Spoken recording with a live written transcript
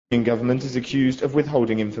The government is accused of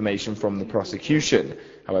withholding information from the prosecution.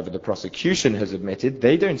 However, the prosecution has admitted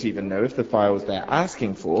they don't even know if the files they're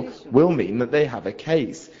asking for will mean that they have a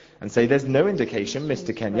case, and say there's no indication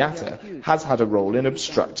Mr. Kenyatta has had a role in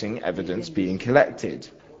obstructing evidence being collected.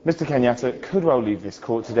 Mr. Kenyatta could well leave this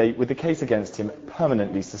court today with the case against him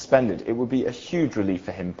permanently suspended. It would be a huge relief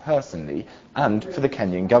for him personally and for the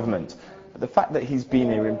Kenyan government. But the fact that he's been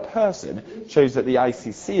here in person shows that the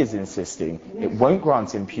ICC is insisting it won't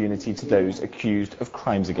grant impunity to those accused of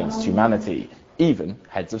crimes against humanity, even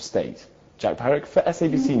heads of state. Jack Parrick for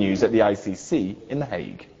SABC News at the ICC in The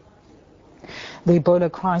Hague. The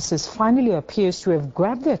Ebola crisis finally appears to have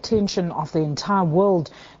grabbed the attention of the entire world.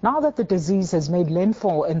 Now that the disease has made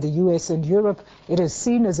landfall in the US and Europe, it is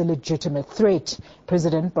seen as a legitimate threat.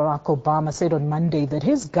 President Barack Obama said on Monday that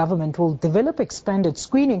his government will develop expanded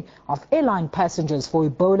screening of airline passengers for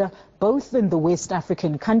Ebola, both in the West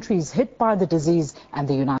African countries hit by the disease and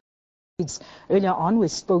the United States. Earlier on, we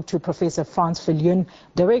spoke to Professor Frans, Viljoen,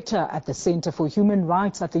 Director at the Center for Human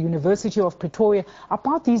Rights at the University of Pretoria,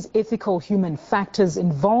 about these ethical human factors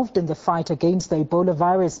involved in the fight against the Ebola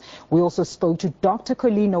virus. We also spoke to Dr.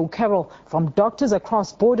 Colleen O'Carroll from Doctors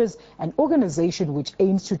Across Borders, an organization which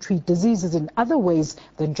aims to treat diseases in other ways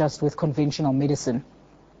than just with conventional medicine.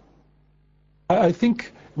 I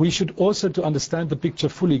think we should also, to understand the picture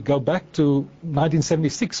fully, go back to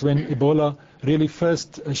 1976 when Ebola really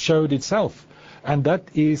first showed itself. And that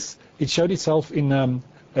is, it showed itself in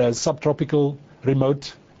subtropical,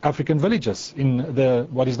 remote African villages in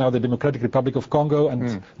what is now the Democratic Republic of Congo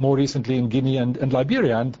and more recently in Guinea and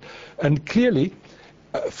Liberia. And clearly,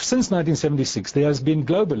 since 1976, there has been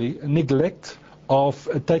globally a neglect of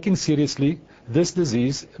taking seriously this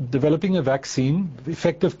disease, developing a vaccine,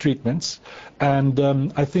 effective treatments, and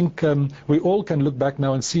I think we all can look back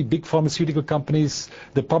now and see big pharmaceutical companies,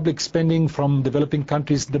 the public spending from developing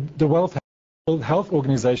countries, the World Health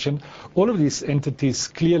Organization. All of these entities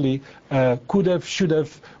clearly could have, should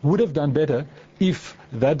have, would have done better if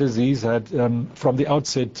that disease had from the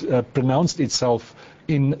outset pronounced itself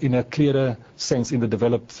in a clearer sense in the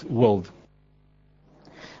developed world.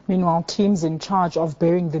 Meanwhile, teams in charge of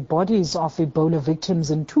burying the bodies of Ebola victims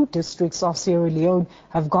in 2 districts of Sierra Leone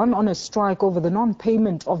have gone on a strike over the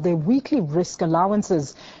non-payment of their weekly risk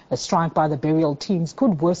allowances. A strike by the burial teams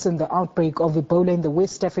could worsen the outbreak of Ebola in the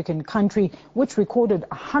West African country, which recorded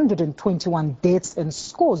 121 deaths and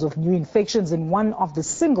scores of new infections in one of the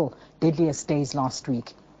single deadliest days last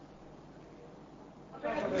week.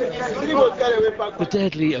 The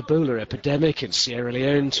deadly Ebola epidemic in Sierra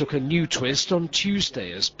Leone took a new twist on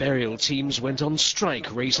Tuesday as burial teams went on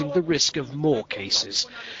strike, raising the risk of more cases.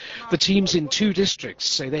 The teams in 2 districts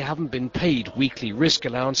say they haven't been paid weekly risk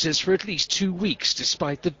allowances for at least 2 weeks,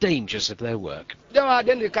 despite the dangers of their work.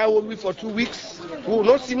 Then they can't hold me for 2 weeks. We will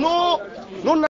not see no